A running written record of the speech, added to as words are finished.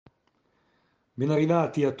Ben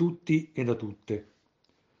arrivati a tutti ed a tutte.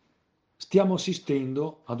 Stiamo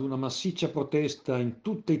assistendo ad una massiccia protesta in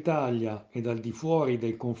tutta Italia ed al di fuori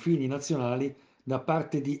dei confini nazionali da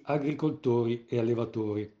parte di agricoltori e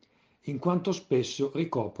allevatori, in quanto spesso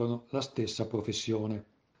ricoprono la stessa professione.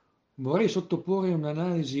 Vorrei sottoporre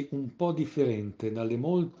un'analisi un po' differente dalle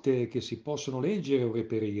molte che si possono leggere o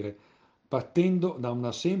reperire, partendo da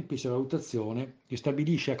una semplice valutazione che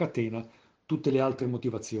stabilisce a catena tutte le altre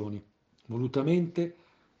motivazioni. Volutamente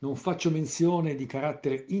non faccio menzione di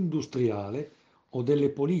carattere industriale o delle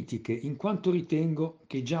politiche, in quanto ritengo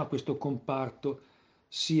che già questo comparto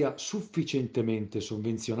sia sufficientemente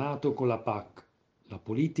sovvenzionato con la PAC, la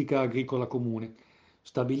politica agricola comune,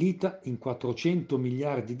 stabilita in 400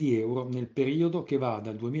 miliardi di euro nel periodo che va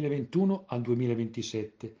dal 2021 al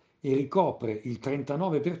 2027 e ricopre il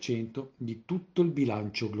 39% di tutto il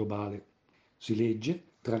bilancio globale. Si legge,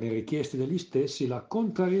 tra le richieste degli stessi, la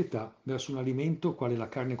contrarietà verso un alimento quale la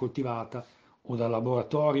carne coltivata o da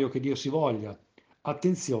laboratorio che dir si voglia.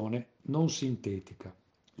 Attenzione, non sintetica.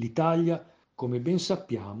 L'Italia, come ben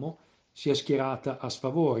sappiamo, si è schierata a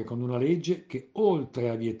sfavore con una legge che, oltre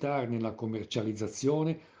a vietarne la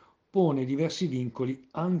commercializzazione, pone diversi vincoli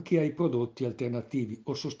anche ai prodotti alternativi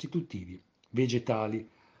o sostitutivi, vegetali,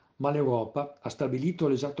 ma l'Europa ha stabilito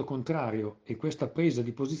l'esatto contrario e questa presa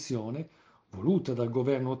di posizione, voluta dal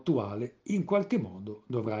governo attuale, in qualche modo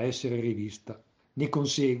dovrà essere rivista. Ne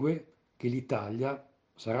consegue che l'Italia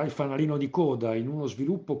sarà il fanalino di coda in uno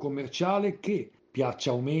sviluppo commerciale che,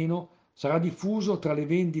 piaccia o meno, sarà diffuso tra le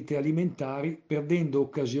vendite alimentari, perdendo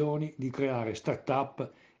occasioni di creare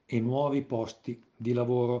start-up e nuovi posti di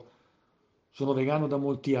lavoro. Sono vegano da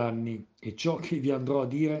molti anni e ciò che vi andrò a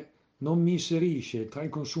dire non mi inserisce tra i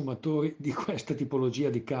consumatori di questa tipologia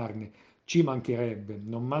di carne. Ci mancherebbe,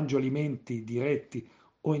 non mangio alimenti diretti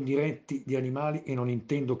o indiretti di animali e non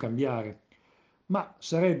intendo cambiare, ma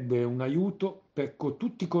sarebbe un aiuto per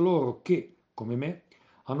tutti coloro che, come me,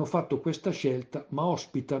 hanno fatto questa scelta ma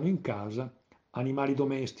ospitano in casa animali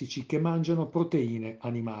domestici che mangiano proteine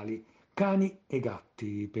animali, cani e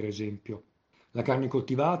gatti, per esempio. La carne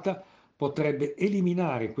coltivata potrebbe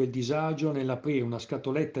eliminare quel disagio nell'aprire una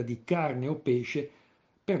scatoletta di carne o pesce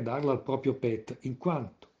per darla al proprio pet, in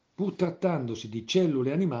quanto, pur trattandosi di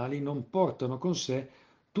cellule animali, non portano con sé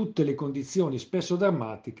tutte le condizioni spesso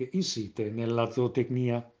drammatiche insite nella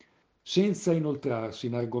zootecnia. Senza inoltrarsi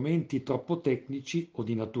in argomenti troppo tecnici o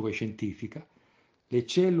di natura scientifica, le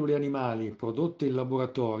cellule animali prodotte in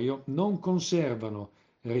laboratorio non conservano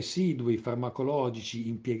residui farmacologici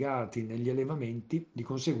impiegati negli allevamenti, di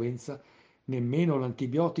conseguenza nemmeno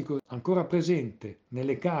l'antibiotico ancora presente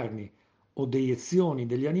nelle carni o deiezioni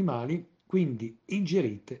degli animali, quindi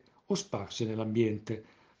ingerite o sparse nell'ambiente.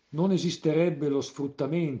 Non esisterebbe lo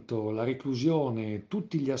sfruttamento, la reclusione,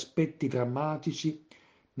 tutti gli aspetti drammatici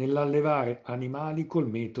nell'allevare animali col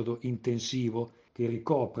metodo intensivo che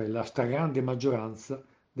ricopre la stragrande maggioranza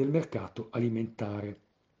del mercato alimentare.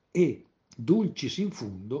 E, dulcis in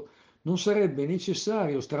fundo, non sarebbe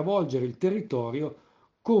necessario stravolgere il territorio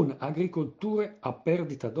con agricolture a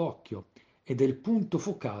perdita d'occhio ed è il punto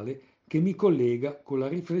focale che mi collega con la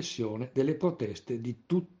riflessione delle proteste di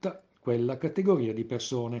tutta quella categoria di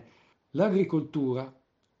persone. L'agricoltura,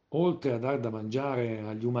 oltre a dar da mangiare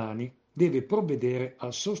agli umani, deve provvedere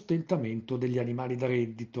al sostentamento degli animali da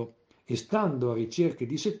reddito e stando a ricerche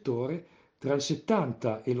di settore, tra il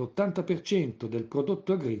 70 e l'80% del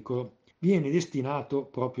prodotto agricolo viene destinato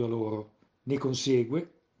proprio a loro. Ne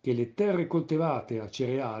consegue che le terre coltivate a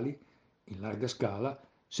cereali, in larga scala,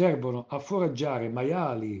 servono a foraggiare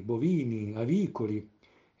maiali, bovini, avicoli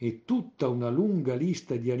e tutta una lunga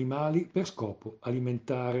lista di animali per scopo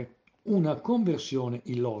alimentare. Una conversione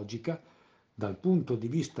illogica dal punto di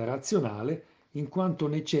vista razionale in quanto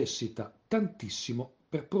necessita tantissimo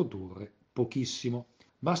per produrre pochissimo.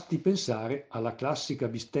 Basti pensare alla classica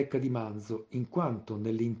bistecca di manzo, in quanto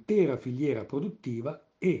nell'intera filiera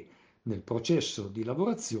produttiva e nel processo di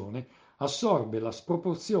lavorazione assorbe la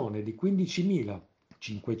sproporzione di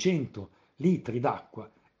 15.500 litri d'acqua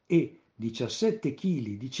e 17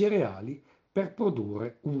 kg di cereali per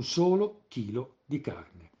produrre un solo chilo di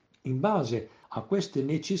carne. In base a queste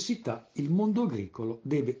necessità il mondo agricolo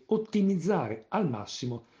deve ottimizzare al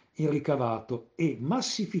massimo il ricavato e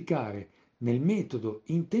massificare nel metodo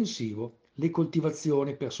intensivo le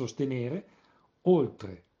coltivazioni per sostenere,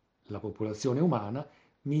 oltre la popolazione umana,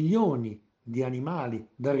 milioni di animali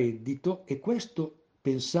da reddito e questo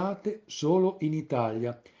pensate solo in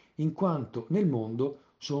Italia, in quanto nel mondo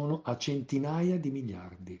sono a centinaia di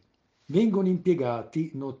miliardi. Vengono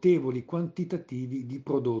impiegati notevoli quantitativi di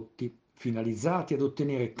prodotti finalizzati ad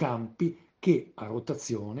ottenere campi che, a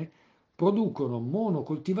rotazione, producono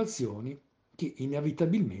monocoltivazioni che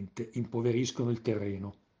inevitabilmente impoveriscono il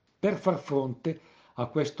terreno. Per far fronte a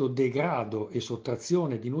questo degrado e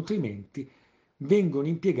sottrazione di nutrimenti vengono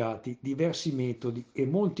impiegati diversi metodi e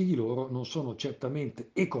molti di loro non sono certamente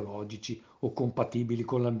ecologici o compatibili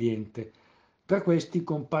con l'ambiente. Tra questi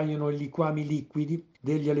compaiono i liquami liquidi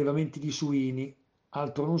degli allevamenti di suini,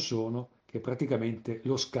 altro non sono che praticamente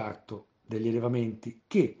lo scarto degli allevamenti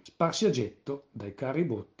che, sparsi a getto dai carri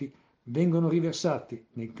botti, vengono riversati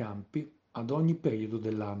nei campi ad ogni periodo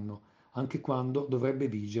dell'anno, anche quando dovrebbe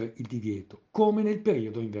vigere il divieto, come nel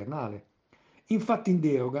periodo invernale. Infatti in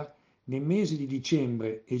deroga, nei mesi di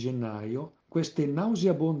dicembre e gennaio, queste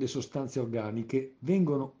nauseabonde sostanze organiche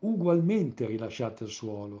vengono ugualmente rilasciate al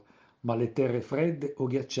suolo, ma le terre fredde o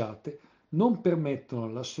ghiacciate non permettono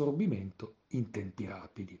l'assorbimento in tempi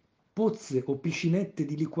rapidi. Pozze o piscinette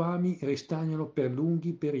di liquami ristagnano per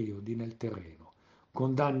lunghi periodi nel terreno,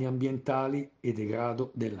 con danni ambientali e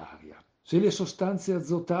degrado dell'aria. Se le sostanze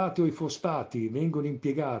azotate o i fosfati vengono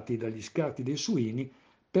impiegati dagli scarti dei suini,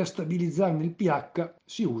 per stabilizzarne il pH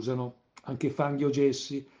si usano anche fanghi o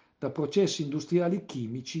gessi da processi industriali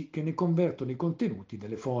chimici che ne convertono i contenuti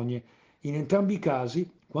delle fogne. In entrambi i casi,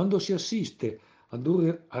 quando si assiste ad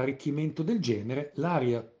un arricchimento del genere,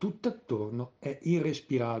 l'aria tutt'attorno è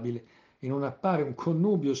irrespirabile e non appare un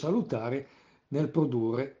connubio salutare nel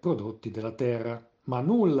produrre prodotti della terra, ma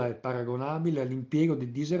nulla è paragonabile all'impiego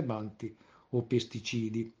di diserbanti o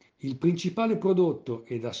pesticidi. Il principale prodotto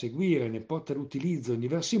e da seguire ne porta all'utilizzo in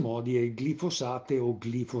diversi modi è il glifosate o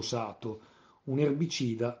glifosato, un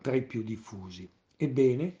erbicida tra i più diffusi.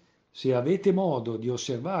 Ebbene, se avete modo di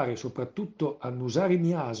osservare e soprattutto annusare i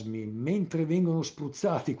miasmi mentre vengono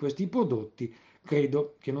spruzzati questi prodotti,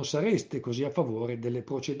 credo che non sareste così a favore delle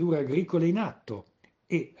procedure agricole in atto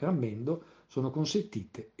e, rammendo, sono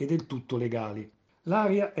consentite e del tutto legali.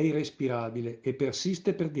 L'aria è irrespirabile e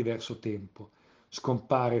persiste per diverso tempo.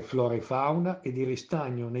 Scompare flora e fauna ed il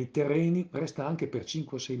ristagno nei terreni resta anche per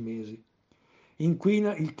 5 o 6 mesi.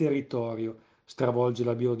 Inquina il territorio, stravolge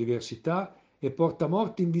la biodiversità e porta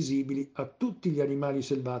morti invisibili a tutti gli animali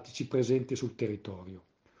selvatici presenti sul territorio.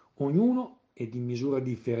 Ognuno, ed in misura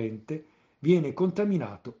differente, viene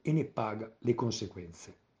contaminato e ne paga le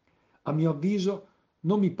conseguenze. A mio avviso,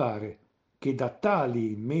 non mi pare che da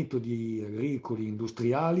tali metodi agricoli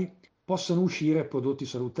industriali possano uscire prodotti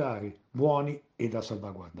salutari, buoni e da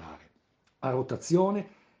salvaguardare. A rotazione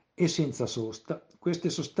e senza sosta, queste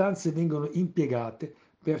sostanze vengono impiegate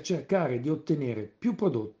per cercare di ottenere più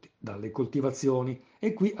prodotti dalle coltivazioni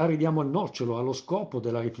e qui arriviamo al nocciolo, allo scopo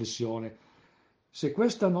della riflessione. Se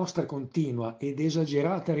questa nostra continua ed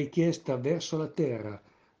esagerata richiesta verso la terra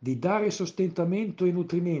di dare sostentamento e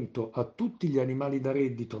nutrimento a tutti gli animali da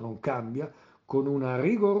reddito non cambia, con una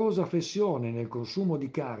rigorosa flessione nel consumo di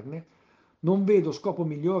carne, non vedo scopo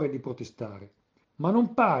migliore di protestare. Ma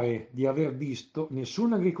non pare di aver visto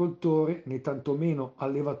nessun agricoltore, né tantomeno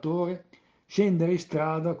allevatore, scendere in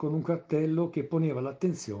strada con un cartello che poneva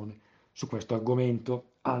l'attenzione su questo argomento.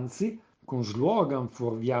 Anzi, con slogan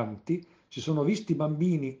fuorvianti, si sono visti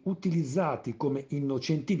bambini utilizzati come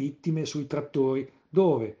innocenti vittime sui trattori,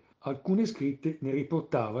 dove alcune scritte ne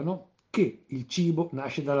riportavano che il cibo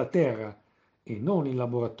nasce dalla terra e non in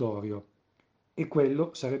laboratorio, e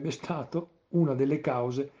quello sarebbe stato una delle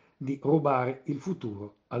cause di rubare il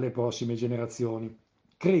futuro alle prossime generazioni.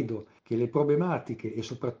 Credo che le problematiche e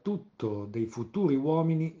soprattutto dei futuri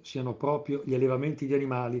uomini siano proprio gli allevamenti di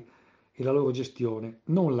animali e la loro gestione,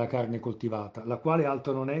 non la carne coltivata, la quale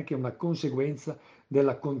altro non è che una conseguenza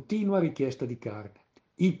della continua richiesta di carne.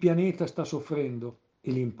 Il pianeta sta soffrendo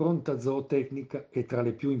e l'impronta zootecnica è tra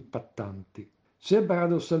le più impattanti. Se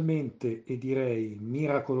paradossalmente e direi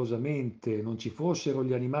miracolosamente non ci fossero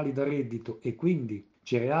gli animali da reddito e quindi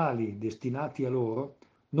cereali destinati a loro,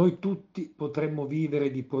 noi tutti potremmo vivere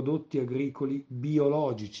di prodotti agricoli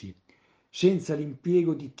biologici, senza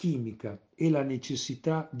l'impiego di chimica e la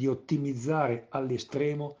necessità di ottimizzare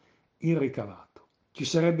all'estremo il ricavato. Ci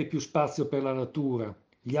sarebbe più spazio per la natura,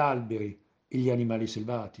 gli alberi e gli animali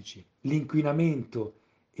selvatici. L'inquinamento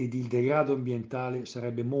ed il degrado ambientale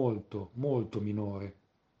sarebbe molto, molto minore.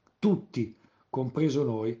 Tutti, compreso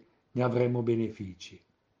noi, ne avremmo benefici,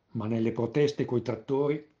 ma nelle proteste coi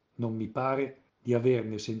trattori non mi pare di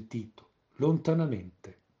averne sentito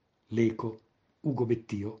lontanamente l'eco. Ugo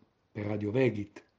Bettio per Radio Vegit.